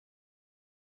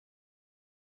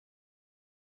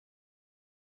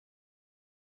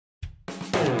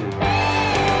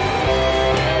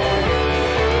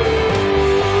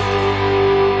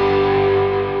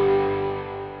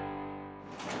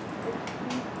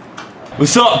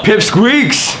What's up,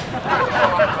 Pipsqueaks?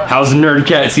 How's the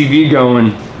Nerdcat TV going?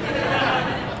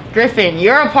 Griffin,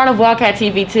 you're a part of Wildcat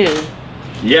TV too.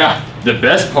 Yeah, the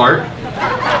best part.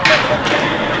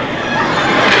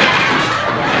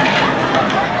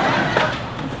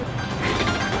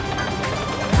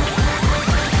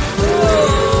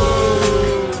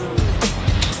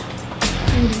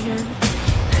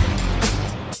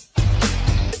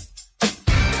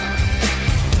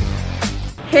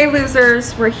 Hey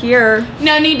losers, we're here.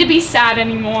 No need to be sad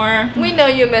anymore. We know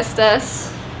you missed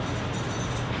us.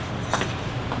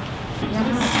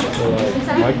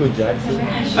 Michael Jackson.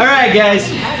 All right,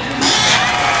 guys.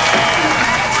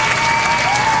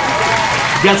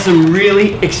 Got some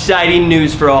really exciting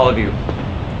news for all of you.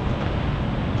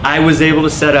 I was able to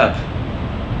set up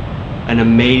an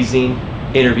amazing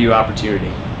interview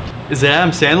opportunity. Is it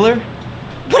Adam Sandler?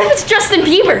 What if it's Justin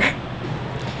Bieber?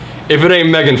 If it ain't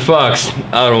Megan Fox,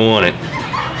 I don't want it.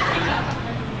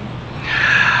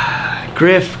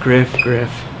 Griff.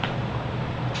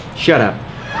 Shut up.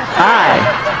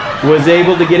 I was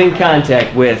able to get in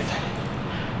contact with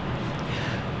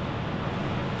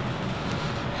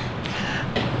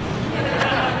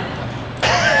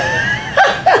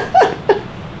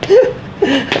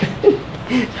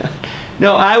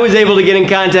I was able to get in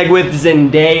contact with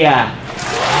Zendaya.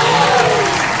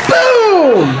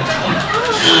 Boom!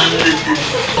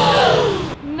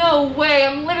 No way,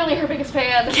 I'm literally her biggest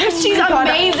fan. Yes, she's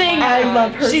amazing. I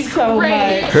love her She's so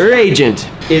great. much. Her agent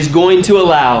is going to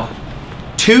allow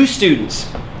 2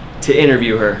 students to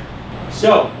interview her.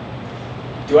 So,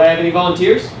 do I have any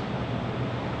volunteers?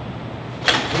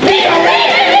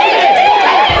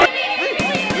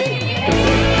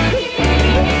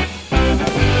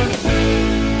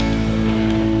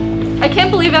 I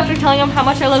can't believe after telling him how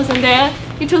much I love Zendaya,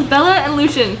 he chose Bella and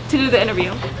Lucian to do the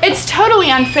interview. It's totally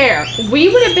unfair. We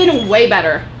would have been way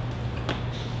better.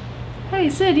 Hey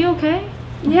Sid, you okay?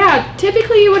 Yeah,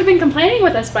 typically you would have been complaining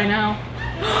with us by now.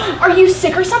 Are you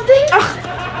sick or something?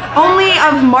 Only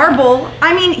of Marble.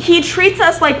 I mean, he treats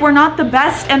us like we're not the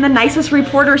best and the nicest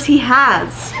reporters he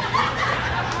has.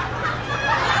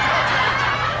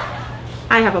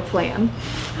 I have a plan.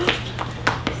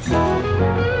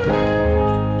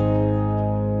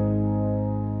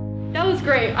 That was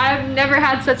great. I've never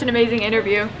had such an amazing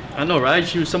interview. I know, right?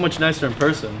 She was so much nicer in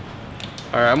person.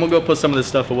 Alright, I'm gonna go put some of this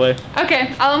stuff away.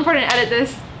 Okay, I'll import and edit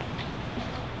this.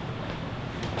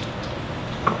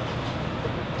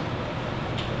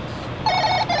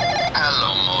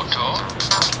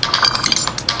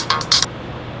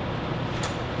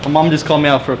 My mom just called me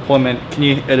out for an appointment. Can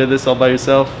you edit this all by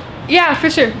yourself? Yeah, for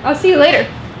sure. I'll see you later.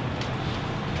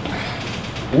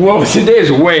 Whoa,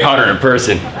 Zendaya's way hotter in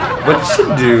person. What's she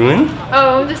doing?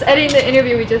 Oh, I'm just editing the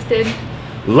interview we just did.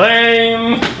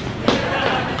 Lame!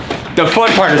 The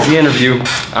fun part is the interview.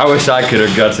 I wish I could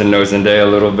have guts and know Zendaya a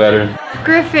little better.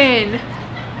 Griffin!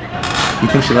 You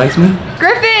think she likes me?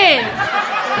 Griffin!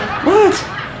 What?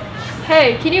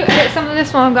 Hey, can you edit some of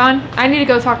this while I'm gone? I need to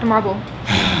go talk to Marble.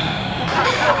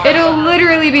 It'll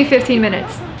literally be 15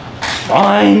 minutes.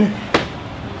 Fine.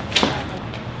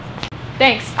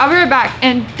 Thanks. I'll be right back.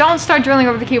 And don't start drilling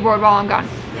over the keyboard while I'm gone.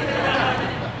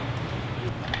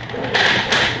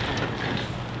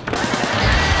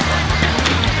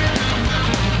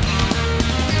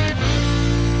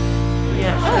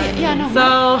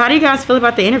 So, how do you guys feel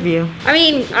about the interview? I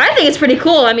mean, I think it's pretty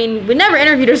cool. I mean, we never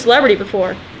interviewed a celebrity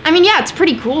before. I mean, yeah, it's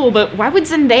pretty cool, but why would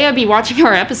Zendaya be watching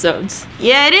our episodes?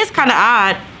 Yeah, it is kind of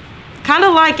odd. Kind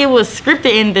of like it was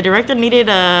scripted and the director needed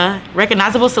a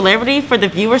recognizable celebrity for the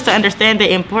viewers to understand the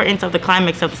importance of the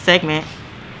climax of the segment.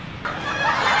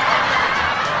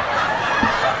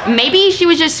 Maybe she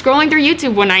was just scrolling through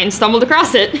YouTube one night and stumbled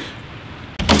across it.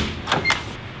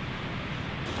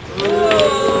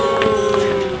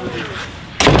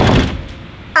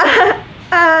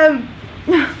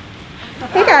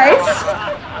 Hey guys.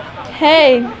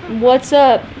 Hey, what's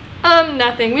up?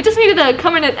 Nothing. We just needed to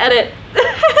come in and edit.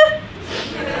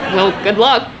 Well, good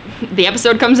luck. The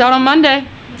episode comes out on Monday.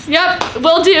 Yep,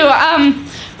 will do.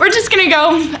 We're just gonna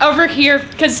go over here,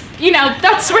 because, you know,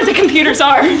 that's where the computers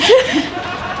are.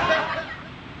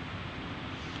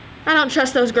 I don't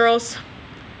trust those girls.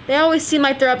 They always seem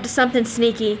like they're up to something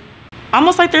sneaky.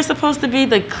 Almost like they're supposed to be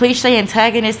the cliche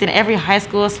antagonist in every high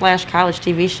school / college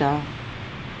TV show.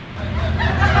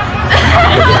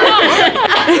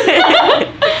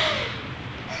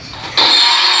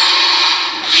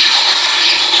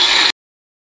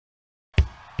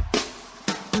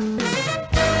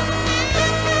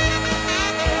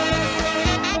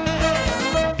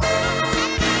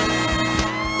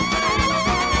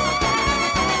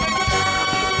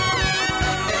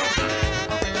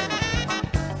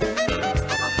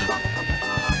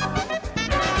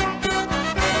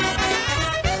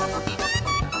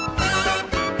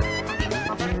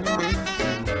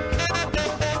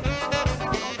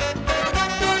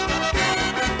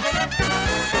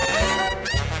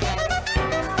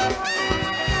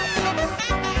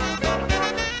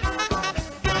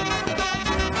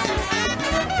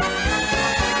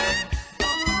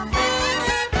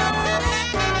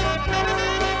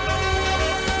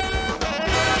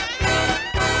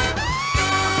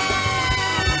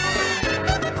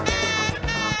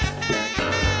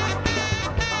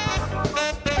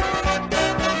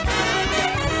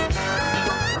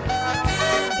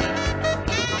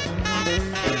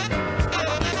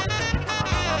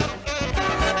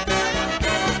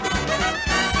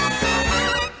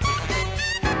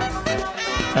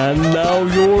 And now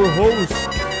your host,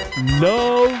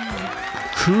 Love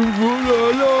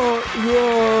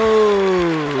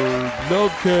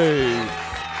Okay.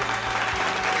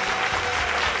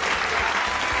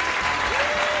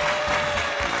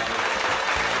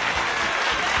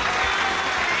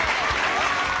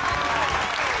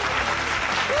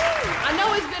 I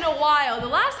know it's been a while. The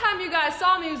last time you guys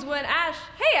saw me was when Ash...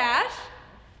 Hey, Ash!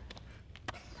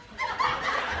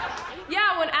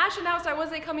 Yeah, when Ash announced I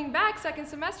wasn't coming back second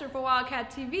semester for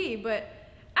Wildcat TV, but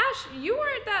Ash, you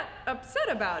weren't that upset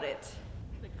about it.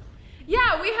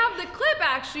 Yeah, we have the clip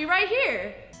actually right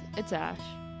here. It's Ash.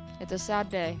 It's a sad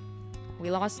day.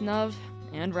 We lost Nuv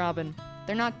and Robin.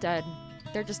 They're not dead.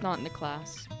 They're just not in the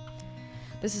class.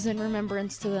 This is in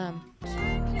remembrance to them.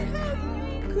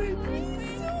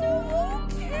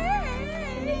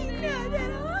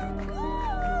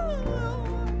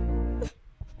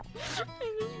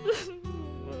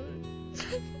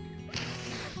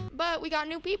 But we got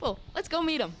new people. Let's go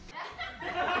meet them.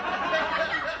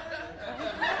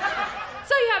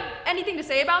 So you have anything to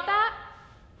say about that?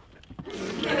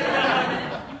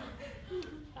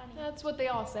 That's what they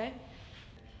all say.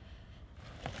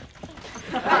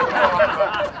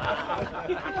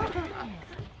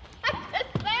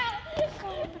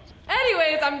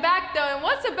 Anyways, I'm back though, and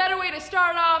what's a better way to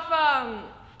start off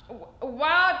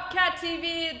Wildcat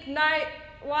TV night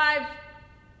live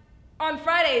on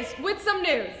Fridays with some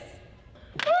news?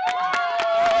 We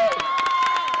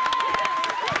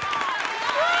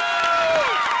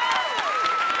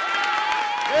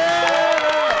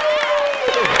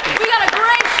got a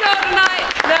great show tonight.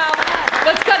 Now,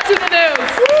 let's cut to the news.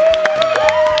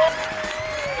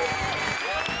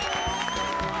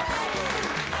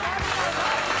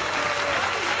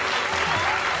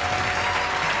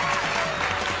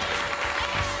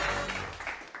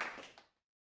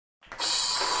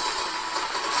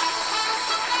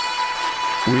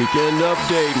 Weekend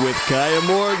update with Kaya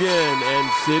Morgan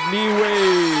and Sydney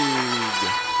Wade.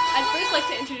 I'd first like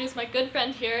to introduce my good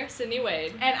friend here, Sydney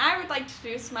Wade. And I would like to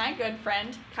introduce my good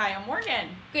friend, Kaya Morgan.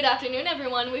 Good afternoon,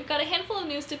 everyone. We've got a handful of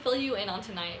news to fill you in on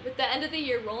tonight. With the end of the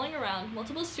year rolling around,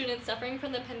 multiple students suffering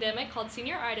from the pandemic called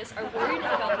senioritis are worried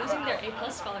about losing their A+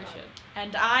 scholarship.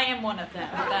 And I am one of them.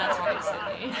 That's right,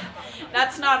 Sydney.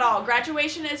 That's not all.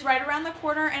 Graduation is right around the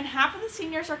corner, and half of the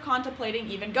seniors are contemplating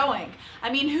even going. I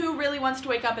mean, who really wants to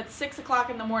wake up at 6 o'clock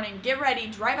in the morning, get ready,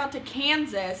 drive out to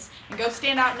Kansas, and go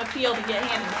stand out in the field and get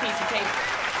handed a piece of paper?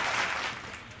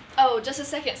 Oh, just a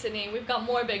second, Sydney. We've got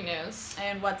more big news.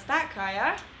 And what's that,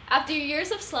 Kaya? After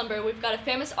years of slumber, we've got a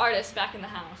famous artist back in the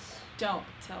house. Don't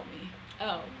tell me.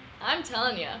 Oh, I'm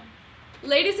telling ya.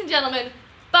 Ladies and gentlemen,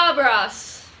 Bob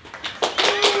Ross.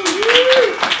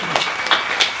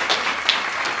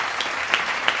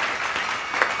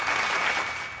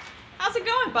 How's it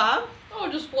going, Bob? Oh,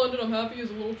 just splendid. I'm happy as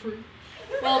a little tree.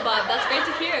 Well, Bob, that's great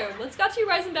to hear. What's got you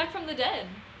rising back from the dead?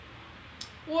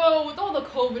 Well, with all the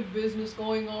COVID business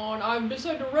going on, I've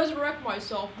decided to resurrect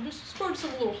myself and just spread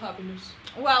some little happiness.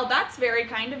 Well, that's very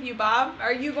kind of you, Bob.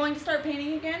 Are you going to start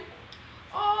painting again?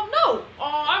 No.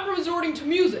 I'm resorting to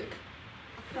music.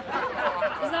 Is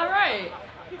that right?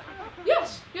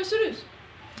 Yes, it is.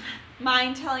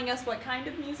 Mind telling us what kind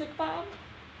of music, Bob?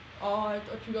 I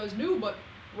thought you guys knew, but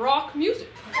rock music.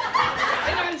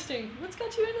 Interesting. What's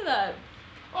got you into that?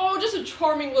 Oh, just a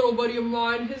charming little buddy of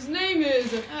mine. His name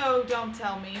is... Oh, don't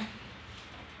tell me.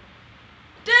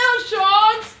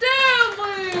 Sean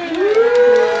Stanley!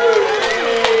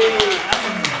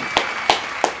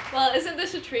 Well, isn't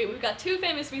this a treat? We've got two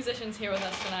famous musicians here with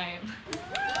us tonight.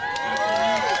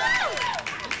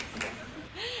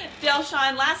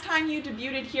 Delshawn, last time you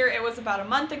debuted here, it was about a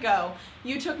month ago.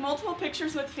 You took multiple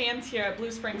pictures with fans here at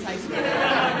Blue Springs High School.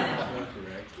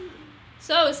 Correct.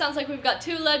 So, it sounds like we've got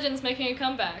two legends making a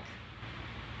comeback.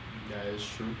 That is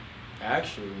true.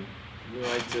 Actually, we'd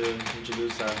like to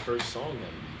introduce our first song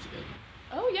that we did.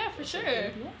 Oh, yeah, for sure.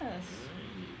 Yes.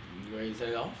 You ready to take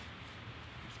it off?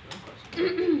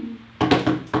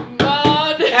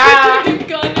 God.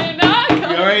 Gonna knock.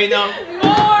 You already know.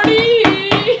 Morty.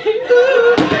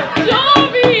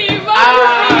 Johnny.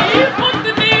 Monkey. What's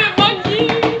the name of monkey?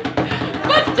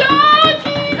 But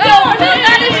donkey. Oh, no,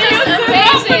 that is just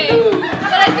amazing.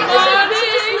 But I think we should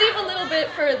just leave a little bit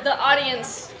for the audience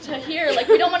to hear. Like,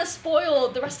 we don't want to spoil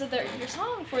the rest of your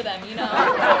song for them, you know?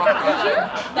 Sure?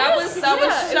 That was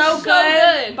so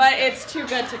good, but it's too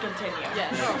good to continue.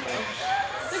 Yes. I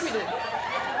think we did.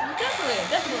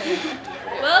 Definitely.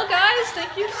 Well, guys,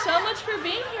 thank you so much for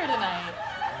being here tonight.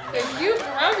 Thank you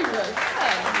for having us.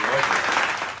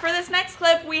 Yeah. For this next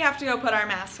clip, we have to go put our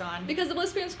masks on. Because the Blue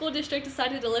Spoon School District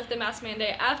decided to lift the mask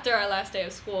mandate after our last day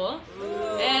of school,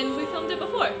 and we filmed it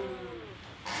before.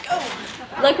 Let's go.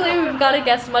 Luckily, we've got a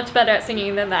guest much better at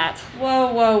singing than that.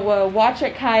 Whoa, whoa, whoa. Watch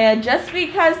it, Kaya. Just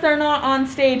because they're not on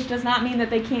stage does not mean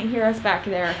that they can't hear us back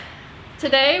there.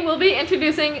 Today, we'll be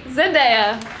introducing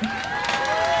Zendaya.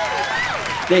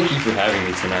 Thank you for having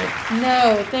me tonight.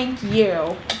 No, thank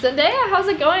you. Zendaya, how's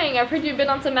it going? I've heard you've been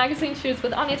on some magazine shoots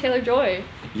with Anya Taylor-Joy.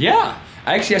 Yeah,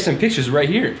 I actually have some pictures right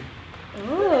here.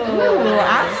 Ooh,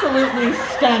 absolutely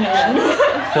stunning.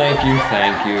 Thank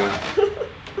you.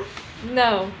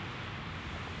 No.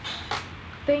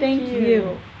 Thank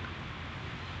you.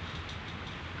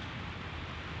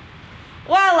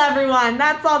 Well, everyone,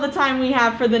 that's all the time we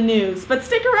have for the news. But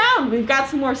stick around, we've got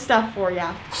some more stuff for you.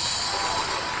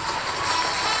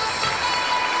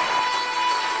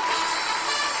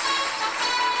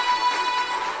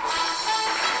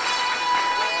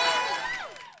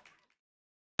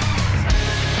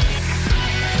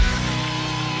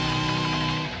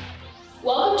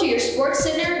 Welcome to your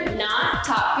SportsCenter Not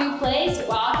Top 3 Plays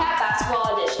Wildcat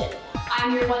Basketball Edition.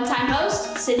 I'm your one-time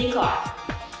host, Sydney Clark.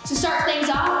 To start things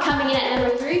off, coming in at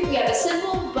number 3, we have a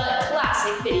simple but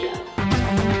classic video.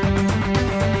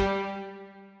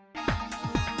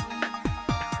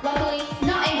 Luckily,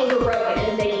 no ankles were broken in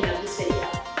the making of this video.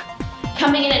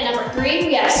 Coming in at number 3,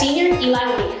 we have senior Eli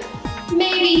Weiner.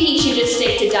 Maybe he should just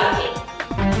stick to dunking.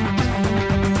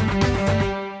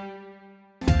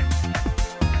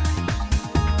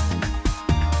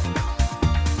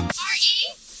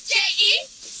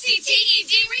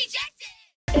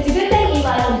 It's a good thing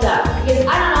Eli can dunk, because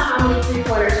I don't know how many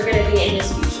three-pointers are going to be in his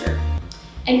future.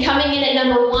 And coming in at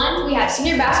number 1, we have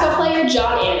senior basketball player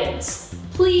John Evans.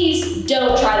 Please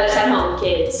don't try this at home,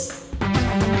 kids.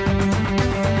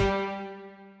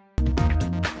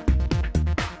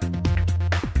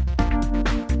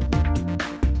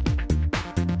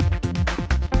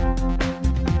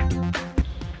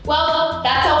 Well,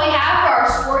 that's all we have for our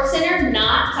SportsCenter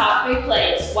Not Top 3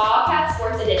 Plays Wildcat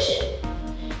Sports Edition.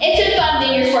 It's been fun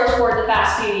being your sports reporter the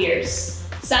past few years.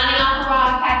 Signing off for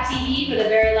Wildcat TV for the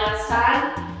very last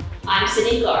time, I'm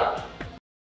Sydney Clark.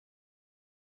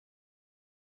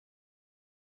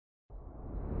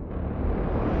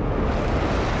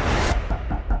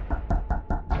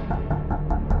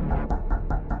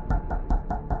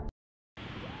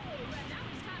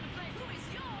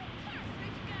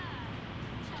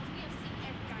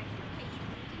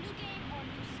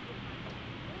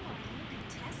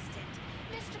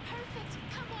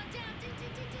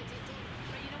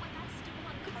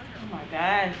 Oh my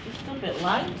God, it's stupid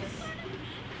lights.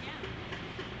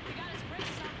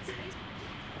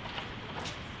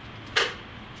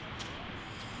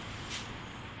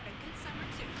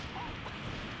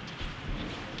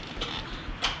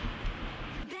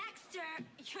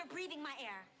 You're breathing my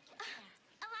air.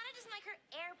 Alana doesn't like her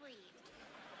air breathed.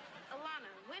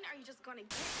 Alana, when are you just gonna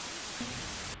get...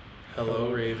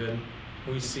 Hello, Raven.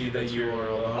 We see that you are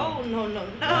alone. Oh, no.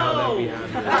 Now that we have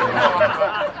your attention.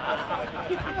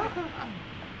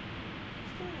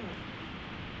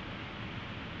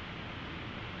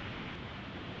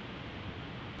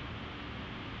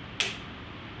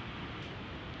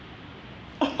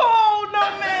 Oh, no,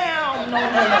 ma'am. No.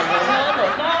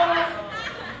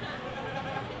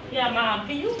 Yeah, Mom,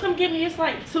 can you come get me? It's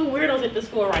like 2 weirdos at the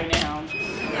school right now.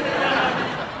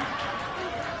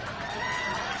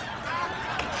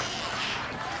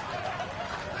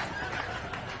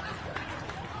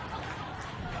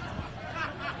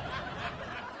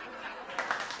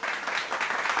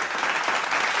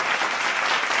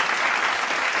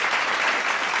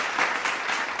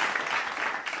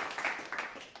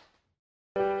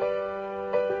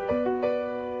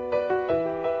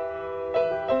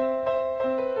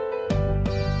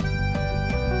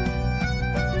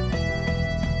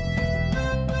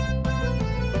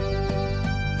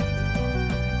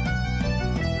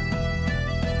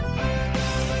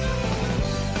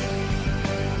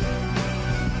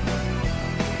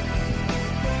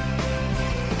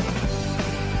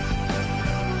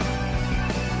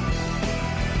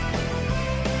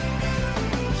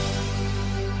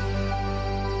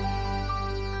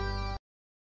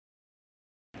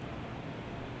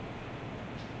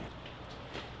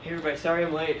 Hey everybody, sorry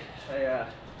I'm late.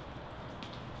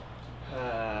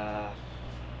 Oh,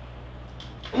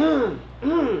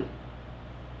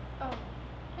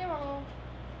 hey Marlo.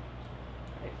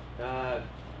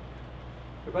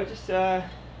 Everybody just go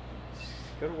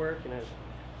to work and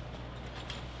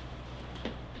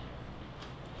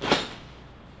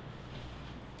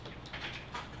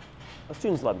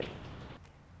Students love me.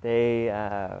 They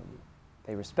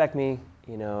they respect me.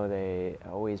 You know, they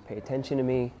always pay attention to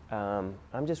me.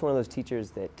 I'm just one of those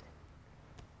teachers that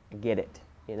get it,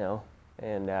 you know.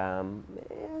 And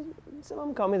some of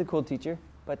them call me the cool teacher,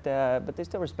 but they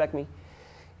still respect me.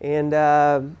 And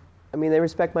I mean, they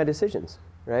respect my decisions,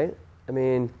 right? I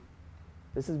mean,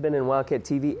 this has been in Wildcat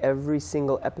TV every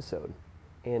single episode.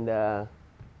 And I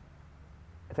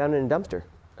found it in a dumpster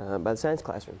by the science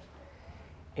classrooms.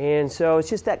 And so it's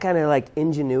just that kind of like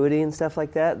ingenuity and stuff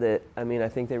like that I mean, I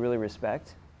think they really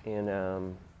respect. And,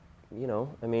 you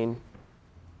know, I mean,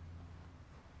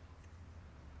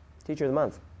 Teacher of the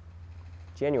Month,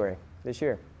 January this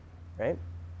year, right?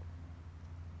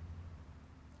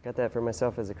 Got that for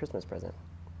myself as a Christmas present.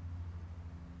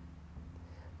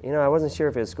 You know, I wasn't sure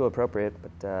if it was school appropriate,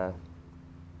 but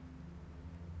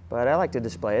I like to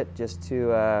display it just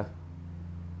to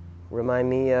remind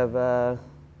me of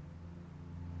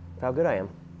how good I am.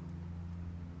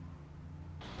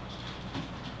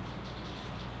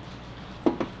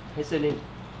 Hey, Sydney.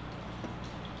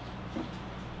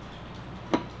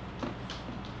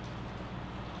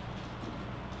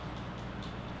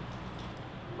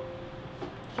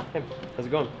 Hey, how's it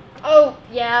going? Oh,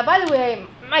 yeah, by the way,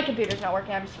 my computer's not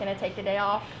working. I'm just going to take the day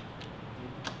off.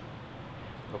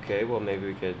 Okay, well, maybe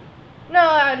we could... No,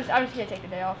 I'm just going to take the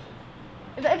day off.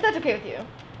 If that's okay with you.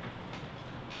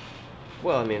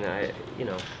 Well, I mean, you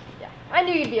know... Yeah, I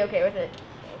knew you'd be okay with it.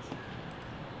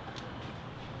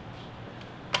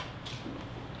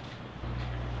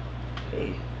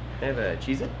 Hey, can I have a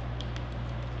Cheez-It?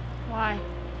 Why?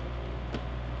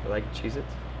 I like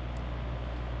Cheez-Its.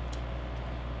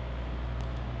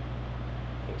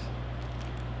 Thanks.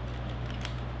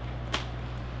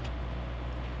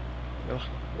 Oh,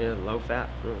 yeah, low fat.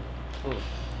 Mm. Boop.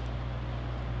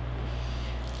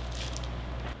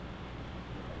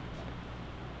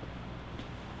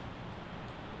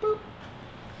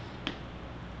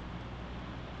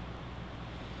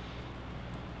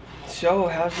 So,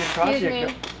 how's your project? Excuse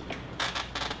me.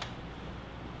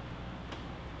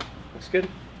 Looks good.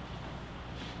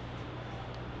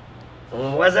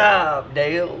 What's up,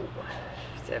 Dale?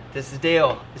 This is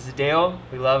Dale. This is Dale.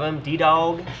 We love him.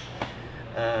 D-Dog.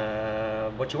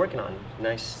 What you working on?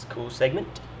 Nice, cool segment.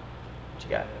 What you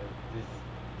got?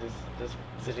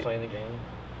 Just playing the game.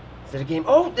 Is it a game?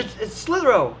 Oh, it's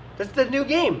Slithero. That's the new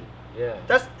game. Yeah.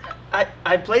 That's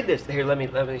I played this. Here, let me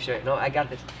show you. No, I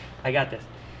got this. I got this.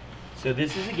 So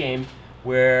this is a game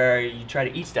where you try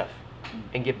to eat stuff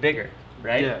and get bigger,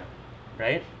 right? Yeah.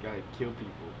 Right? Gotta kill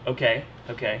people. Okay.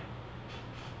 Okay.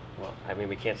 Well, I mean,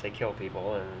 we can't say kill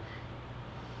people and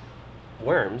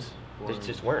worms. There's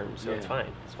just worms, so it's fine.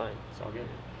 It's fine. It's all good.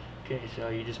 Okay, so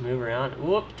you just move around.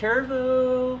 Whoop,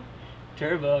 Turbo.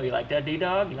 Turbo, you like that,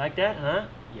 D-Dog? You like that, huh?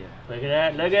 Yeah. Look at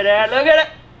that, look at that, look at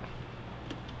it!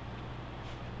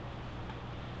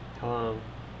 How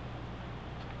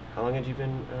long had you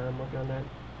been working on that?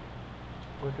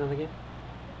 Working on the game?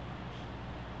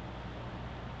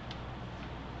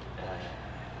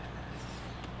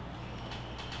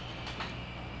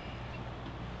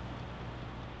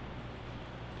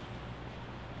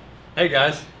 Hey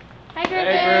guys. Hi, Griffin.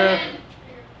 Hey,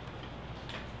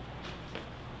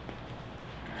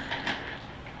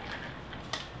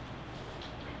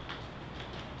 Griff.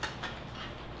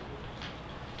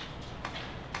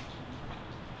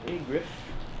 Hey, Griff.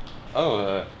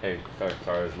 Oh, hey, sorry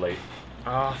I was late.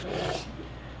 Oh,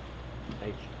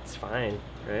 like, it's fine,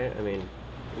 right? I mean,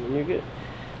 you're good.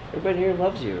 Everybody here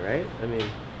loves you, right? I mean,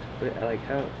 like,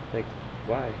 how, like,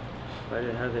 why?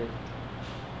 How they...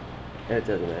 It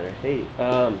doesn't matter. Hey,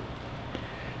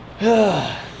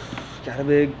 got a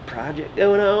big project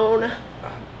going on?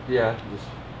 Yeah, just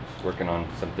working on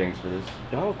some things for this.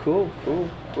 Oh, cool.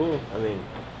 I mean,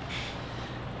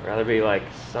 rather be like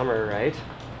summer, right?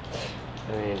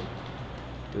 I mean,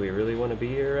 do we really want to be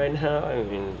here right now? I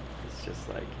mean, it's just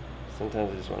like,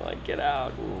 sometimes I just want to like get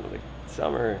out and like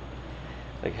summer,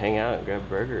 like hang out and grab a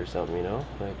burger or something, you know?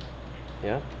 Like,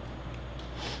 yeah.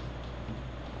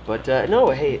 But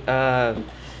no, hey,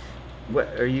 what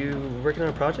are you working on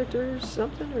a project or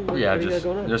something? Or what, Yeah, what you got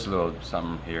going on? just a little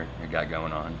something here I got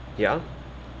going on. Yeah.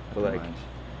 Well, like,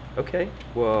 okay.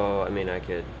 Well, I mean, I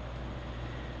could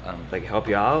like help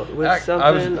you out with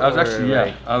something. I was actually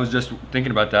like... I was just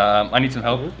thinking about that. I need some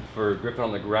help for gripping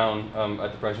on the ground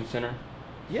at the President Center.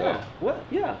 Yeah. So, What?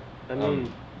 Yeah. I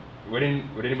mean, would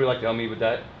anybody like to help me with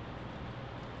that?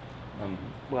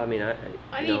 well, I mean, I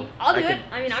you mean, know, I'll do I it. could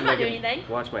I mean, I'm see not if doing I could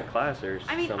anything. Watch my class or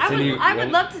I mean, something. I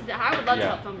would love to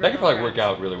help them. That could probably work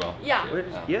out really well. Yeah.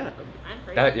 Yeah. I'm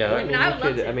free. That, yeah. I mean, I would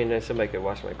love to. I mean, somebody could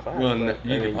watch my class. Well, but,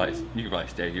 you I could mean, probably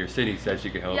stay here. Sydney said she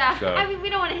could help. Yeah. So. I mean, we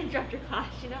don't want to interrupt your class,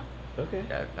 you know. Okay.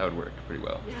 Yeah, that would work pretty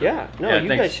well. Yeah. No, Yeah, you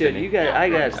thanks, guys should. Sydney. You guys. I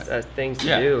got things to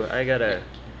do. I gotta.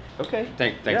 Okay.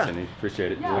 Thanks, Yeah. Cindy.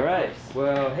 Appreciate it. Yeah, all right.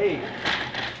 Well, hey,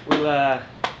 we'll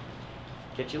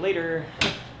catch you later.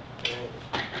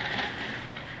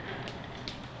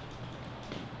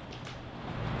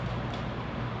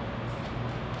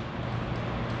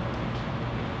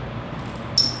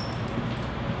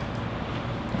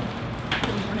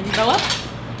 Good morning, Bella.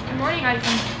 Good morning,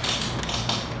 Ison.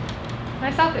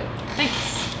 Nice outfit.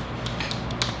 Thanks.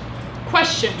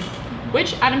 Question.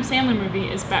 Which Adam Sandler movie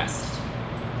is best?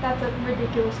 That's a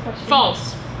ridiculous question.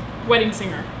 False. Wedding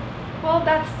Singer. Well,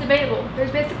 that's debatable.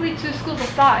 There's basically two schools of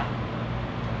thought.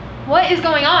 What is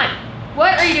going on?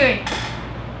 What are you doing?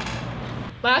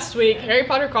 Last week, Harry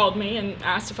Potter called me and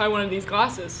asked if I wanted these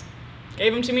glasses.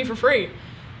 Gave them to me for free.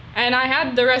 And I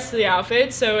had the rest of the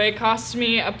outfit, so it cost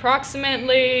me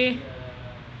approximately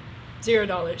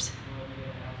 $0.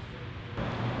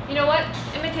 You know what?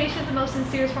 Imitation is the most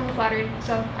sincere form of flattery,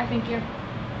 so I thank you.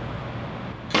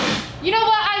 You know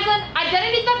what, Aislinn?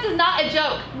 Identity theft is not a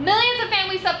joke. Millions of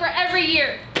families suffer every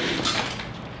year.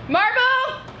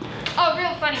 Marble! Oh,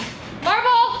 real funny.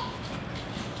 Marble!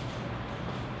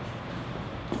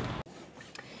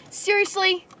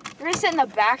 Seriously? You're gonna sit in the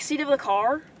back seat of the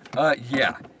car?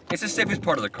 Yeah. It's the safest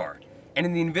part of the car. And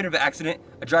in the event of an accident,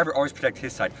 a driver always protects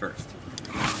his side first.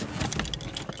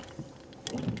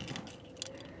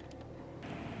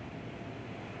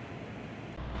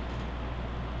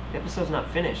 The episode's not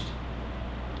finished.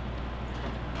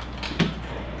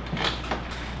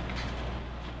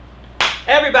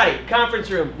 Everybody,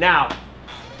 conference room, now.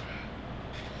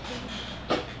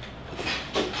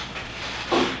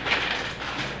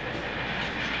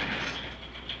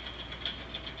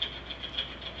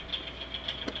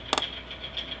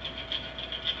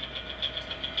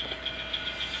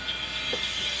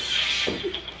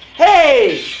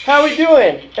 Hey, how we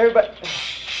doing? Everybody.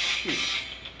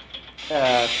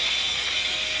 Let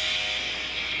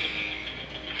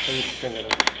me turn that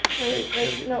on.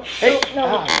 Wait, no, Hey,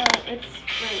 no, it's,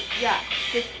 wait, yeah,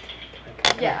 just,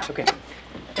 yeah. Okay.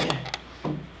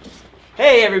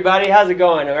 Hey everybody, how's it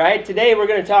going? All right, today we're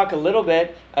going to talk a little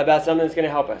bit about something that's going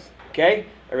to help us. Okay,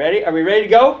 are ready? Are we ready to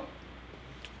go?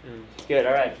 Good.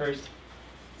 All right, first.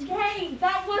 Dang,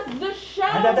 that was the show.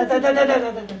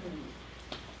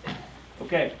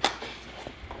 Okay.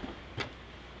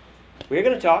 We're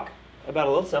going to talk about a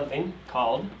little something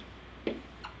called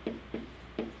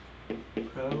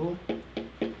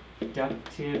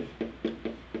productivity.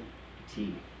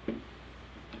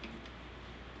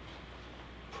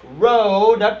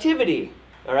 Productivity.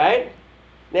 All right?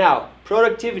 Now,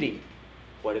 productivity.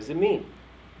 What does it mean?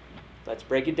 Let's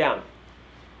break it down.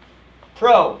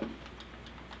 Pro.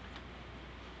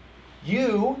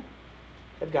 You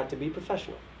have got to be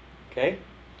professional. Okay?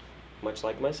 Much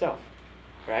like myself.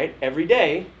 Right? Every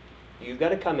day, you've got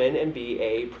to come in and be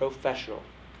a professional.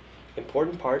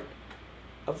 Important part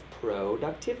of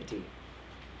productivity.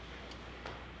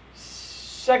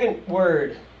 Second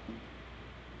word,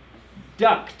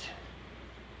 duct.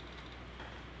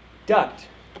 Duct.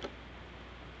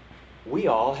 We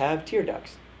all have tear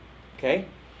ducts, okay?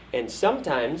 And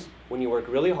sometimes when you work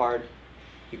really hard,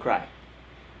 you cry.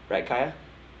 Right, Kaya?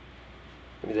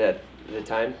 Maybe the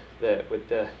time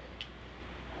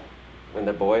when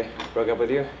the boy broke up with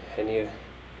you and you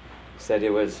said it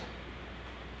was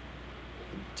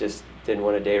just didn't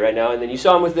want to date right now, and then you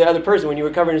saw him with the other person. When you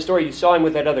were covering a story, you saw him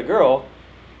with that other girl,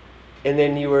 and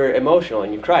then you were emotional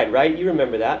and you cried, right? You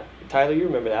remember that. Tyler, you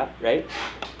remember that, right?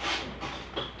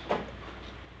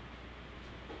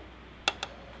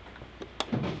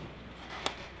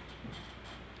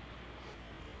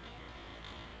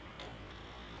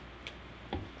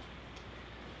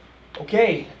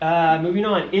 Okay, moving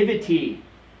on. Ivity.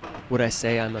 Would I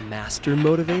say I'm a master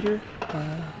motivator?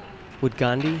 Would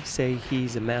Gandhi say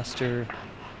he's a master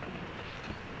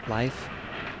life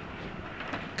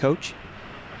coach?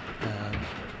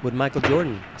 Would Michael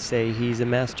Jordan say he's a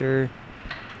master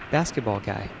basketball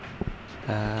guy?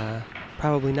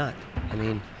 Probably not. I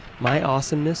mean, my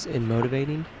awesomeness in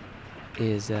motivating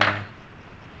is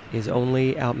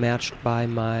only outmatched by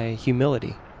my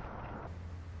humility.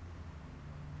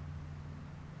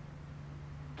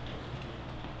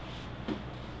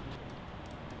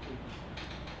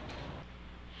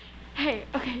 Hey,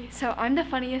 okay, so I'm the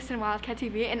funniest in Wildcat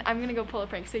TV, and I'm gonna go pull a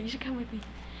prank, so you should come with me.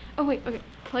 Oh wait, okay,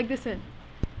 plug this in.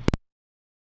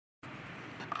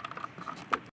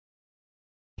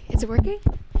 Is it working?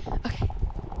 Okay.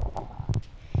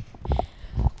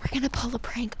 We're gonna pull a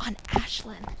prank on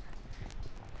Ashlyn.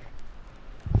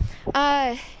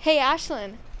 Hey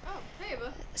Ashlyn. Oh, hey,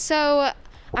 Ava. So,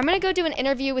 I'm gonna go do an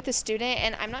interview with a student,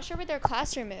 and I'm not sure where their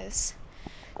classroom is.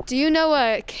 Do you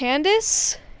know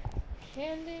Candace?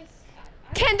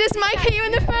 Candace might hit you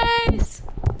in the face!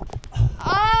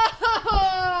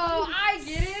 Oh, I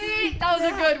get it! That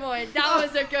was a good one. That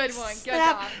was a good one. Good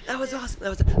job. That was awesome.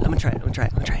 I'm gonna try it.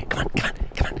 Come on.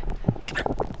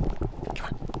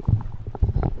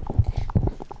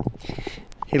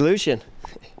 Hey, Lucian.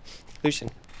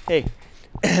 Hey.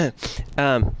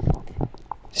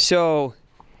 So,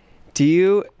 do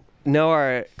you know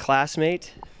our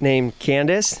classmate named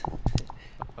Candace?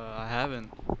 I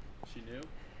haven't. She knew?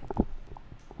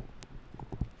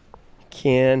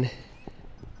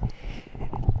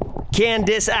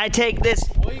 Candace, I take this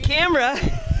camera.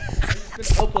 I've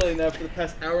been uploading that for the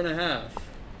past hour and a half.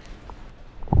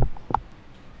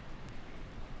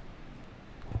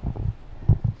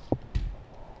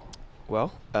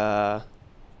 Well,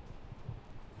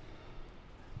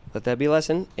 let that be a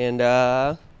lesson, and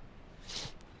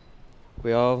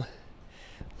we all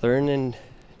learn in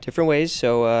different ways,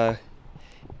 so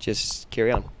just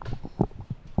carry on.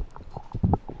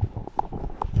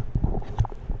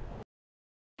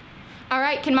 All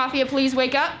right, can Mafia please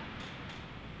wake up?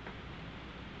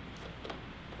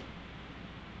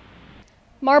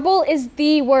 Marble is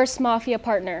the worst Mafia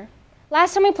partner.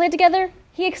 Last time we played together,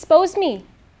 he exposed me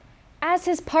as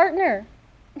his partner,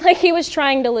 like he was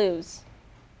trying to lose.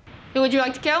 Who would you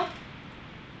like to kill?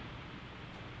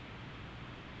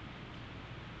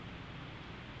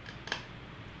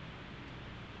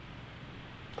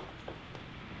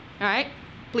 All right,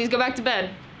 please go back to bed.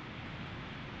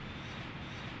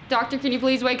 Doctor, can you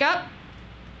please wake up?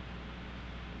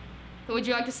 Who would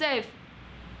you like to save?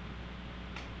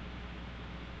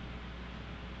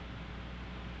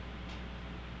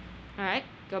 All right,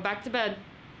 go back to bed.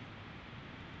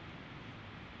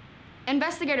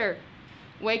 Investigator,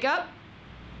 wake up.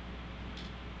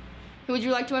 Who would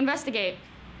you like to investigate?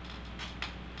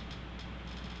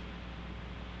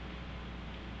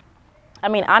 I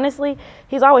mean, honestly,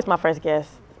 he's always my first guest.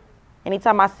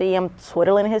 Anytime I see him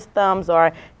twiddling his thumbs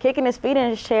or kicking his feet in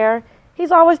his chair,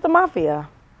 he's always the Mafia.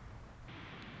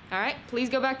 All right, please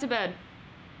go back to bed.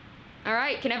 All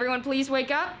right, can everyone please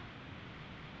wake up?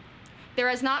 There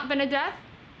has not been a death.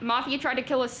 Mafia tried to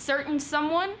kill a certain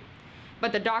someone,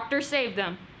 but the doctor saved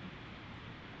them.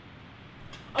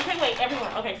 Okay, wait,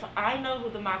 everyone. Okay, so I know who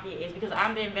the Mafia is because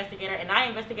I'm the investigator and I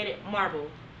investigated Marble.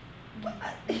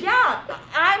 Yeah,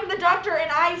 I'm the doctor and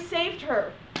I saved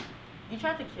her. You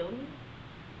tried to kill me?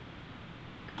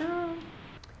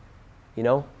 You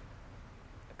know,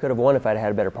 I could have won if I'd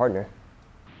had a better partner.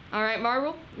 All right,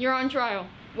 Marble, you're on trial.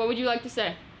 What would you like to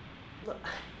say?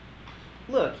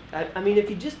 Look, I mean, if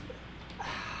you just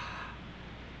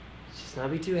not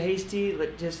be too hasty,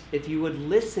 if you would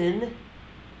listen.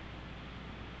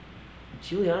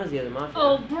 Juliana's the other Mafia.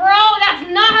 Oh, bro, that's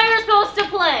not how you're supposed to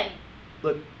play.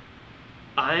 Look,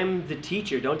 I'm the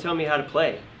teacher. Don't tell me how to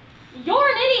play. You're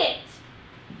an idiot.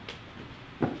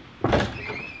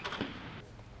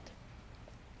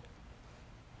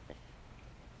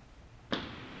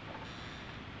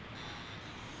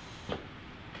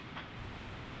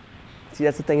 See,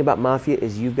 that's the thing about Mafia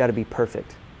is you've got to be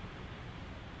perfect.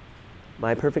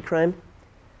 My perfect crime?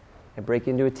 I break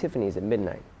into a Tiffany's at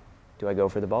midnight. Do I go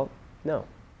for the vault? No.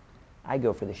 I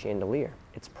go for the chandelier.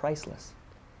 It's priceless.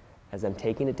 As I'm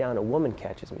taking it down, a woman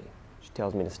catches me. She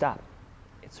tells me to stop.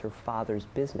 It's her father's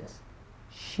business.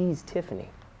 She's Tiffany.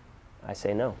 I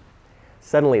say no.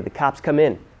 Suddenly, the cops come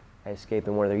in. I escape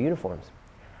in one of their uniforms.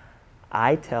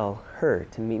 I tell her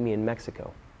to meet me in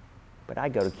Mexico, but I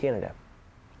go to Canada.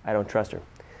 I don't trust her.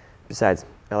 Besides,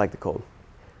 I like the cold.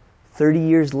 30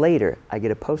 years later, I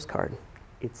get a postcard.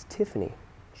 It's Tiffany.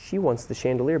 She wants the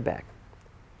chandelier back.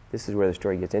 This is where the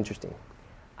story gets interesting.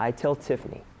 I tell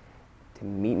Tiffany to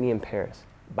meet me in Paris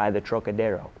by the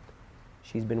Trocadero.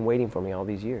 She's been waiting for me all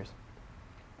these years.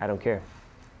 I don't care.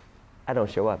 I don't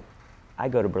show up. I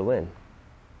go to Berlin.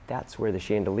 That's where the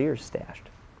chandelier's stashed.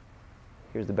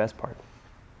 Here's the best part.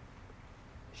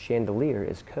 Chandelier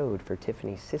is code for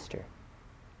Tiffany's sister,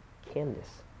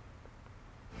 Candace.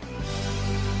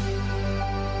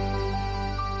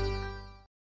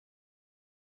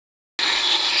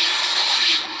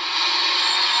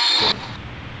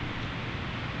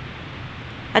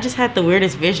 I just had the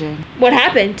weirdest vision. What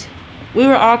happened? We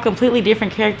were all completely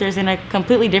different characters in a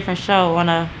completely different show on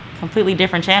a completely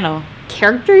different channel.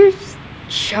 Characters?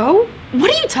 Show? What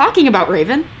are you talking about,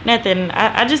 Raven? Nothing.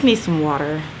 I just need some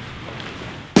water.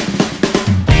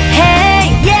 Hey,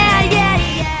 yeah, yeah,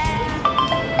 yeah.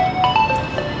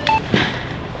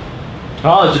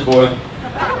 Holla at your boy.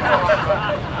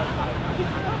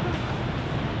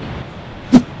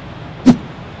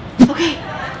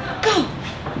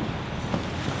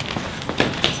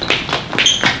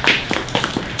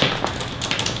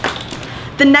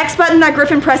 The next button that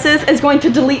Griffin presses is going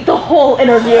to delete the whole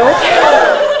interview.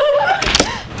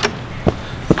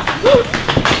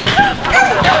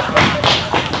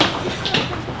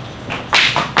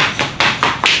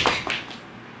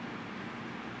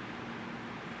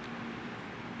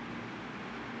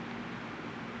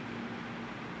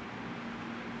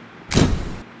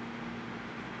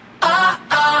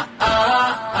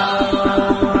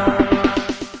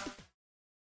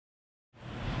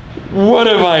 What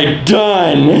have I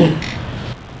done?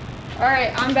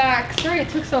 Alright, I'm back. Sorry it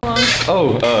took so long.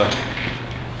 Oh,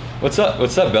 what's up?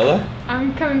 What's up, Bella?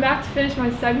 I'm coming back to finish my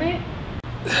segment.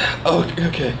 Oh,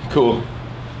 okay, cool.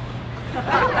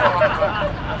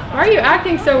 Why are you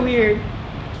acting so weird?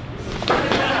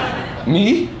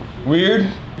 Me? Weird?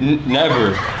 Never.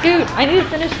 Dude, I need to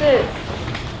finish this.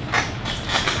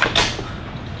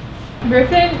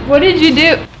 Griffin, what did you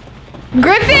do?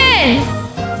 Griffin!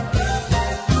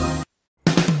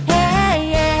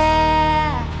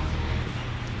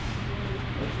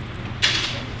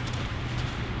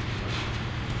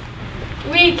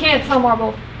 We can't tell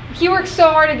Marble. He worked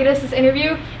so hard to get us this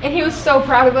interview, and he was so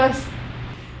proud of us.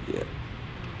 Yeah.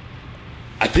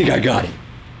 I think I got it.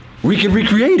 We can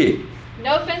recreate it.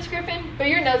 No offense, Griffin, but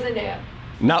you're no Zendaya.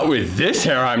 Not with this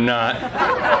hair, I'm not.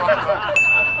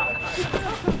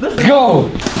 Let's go!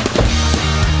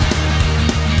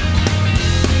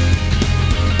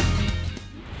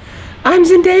 I'm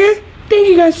Zendaya. Thank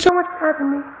you guys so much for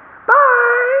having me.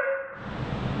 Bye!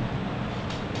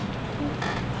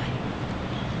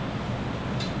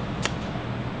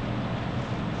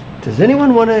 Does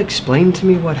anyone want to explain to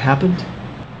me what happened?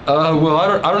 Well, I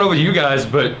don't know about you guys,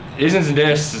 but isn't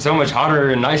Zendaya so much hotter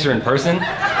and nicer in person?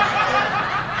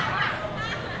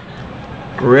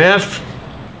 Griff?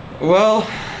 Well,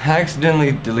 I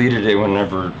accidentally deleted it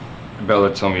whenever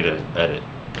Bella told me to edit.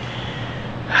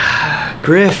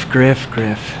 Griff.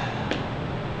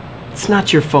 It's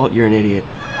not your fault you're an idiot.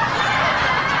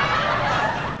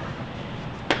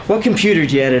 What computer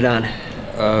did you edit on?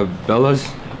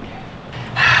 Bella's.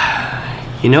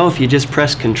 You know, if you just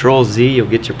press Control-Z, you'll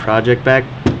get your project back.